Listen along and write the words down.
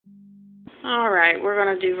Alright, we're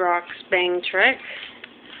going to do Rock's bang trick.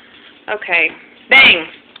 Okay, bang!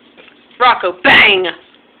 Rocco, bang!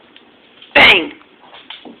 Bang!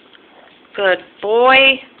 Good boy.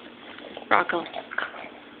 Rocco.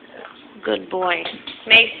 Good boy.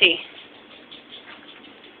 Macy.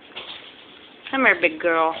 Come here, big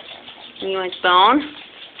girl. You want bone?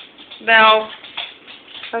 Belle.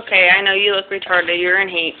 Okay, I know you look retarded. You're in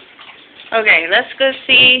heat. Okay, let's go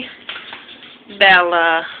see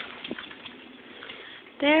Bella.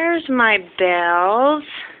 There's my bells.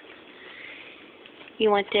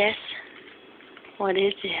 You want this? What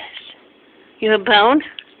is this? You a bone?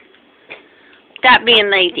 Stop being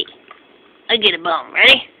lazy. I'll get a bone.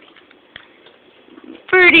 Ready?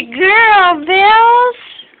 Pretty girl, Bells.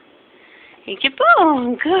 Eat your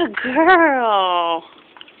bone. Good girl.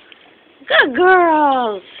 Good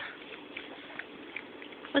girls.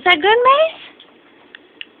 Was that good, Mace?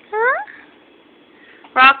 Huh?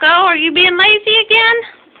 Rocco, are you being lazy again?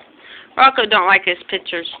 Rocco don't like his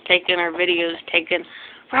pictures taken or videos taken.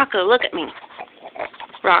 Rocco, look at me.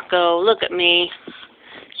 Rocco, look at me.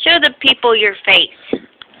 Show the people your face.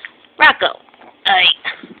 Rocco.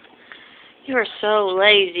 You are so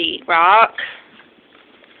lazy, Rock.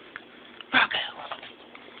 Rocco.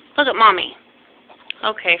 Look at Mommy.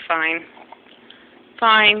 Okay, fine.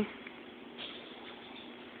 Fine.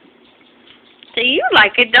 So you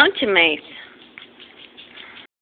like it, don't you, Mace?